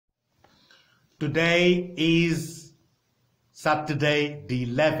Today is Saturday, the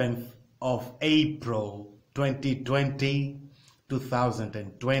 11th of April, 2020.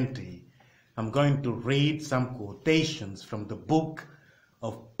 I'm going to read some quotations from the book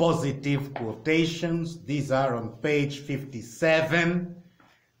of positive quotations. These are on page 57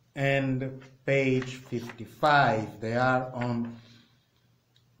 and page 55. They are on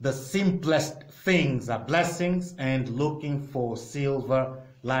the simplest things are blessings and looking for silver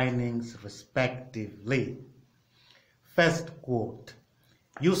linings respectively. First quote: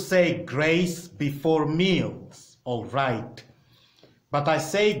 you say grace before meals, all right, but I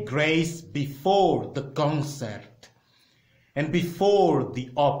say grace before the concert and before the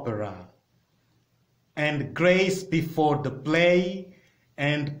opera, and grace before the play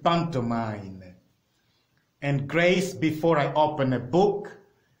and pantomime, and grace before I open a book,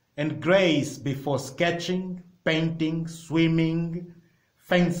 and grace before sketching, painting, swimming,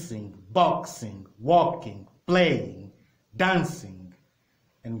 fencing, boxing, walking, playing, dancing,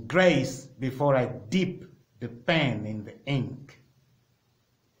 and grace before I dip the pen in the ink.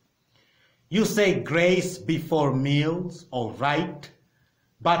 You say grace before meals, all right,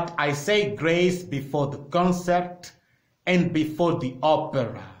 but I say grace before the concert and before the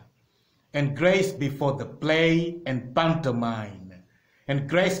opera, and grace before the play and pantomime, and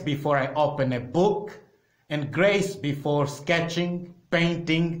grace before I open a book, and grace before sketching,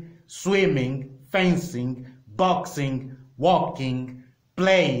 painting, swimming, fencing, boxing, walking,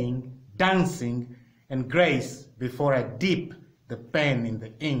 playing, dancing, and grace before I dip the pen in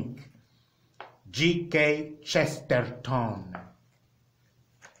the ink. G.K. Chesterton.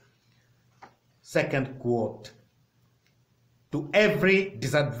 Second quote: to every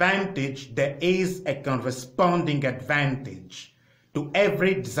disadvantage there is a corresponding advantage. To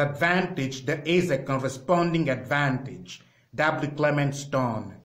every disadvantage there is a corresponding advantage. W. Clement Stone.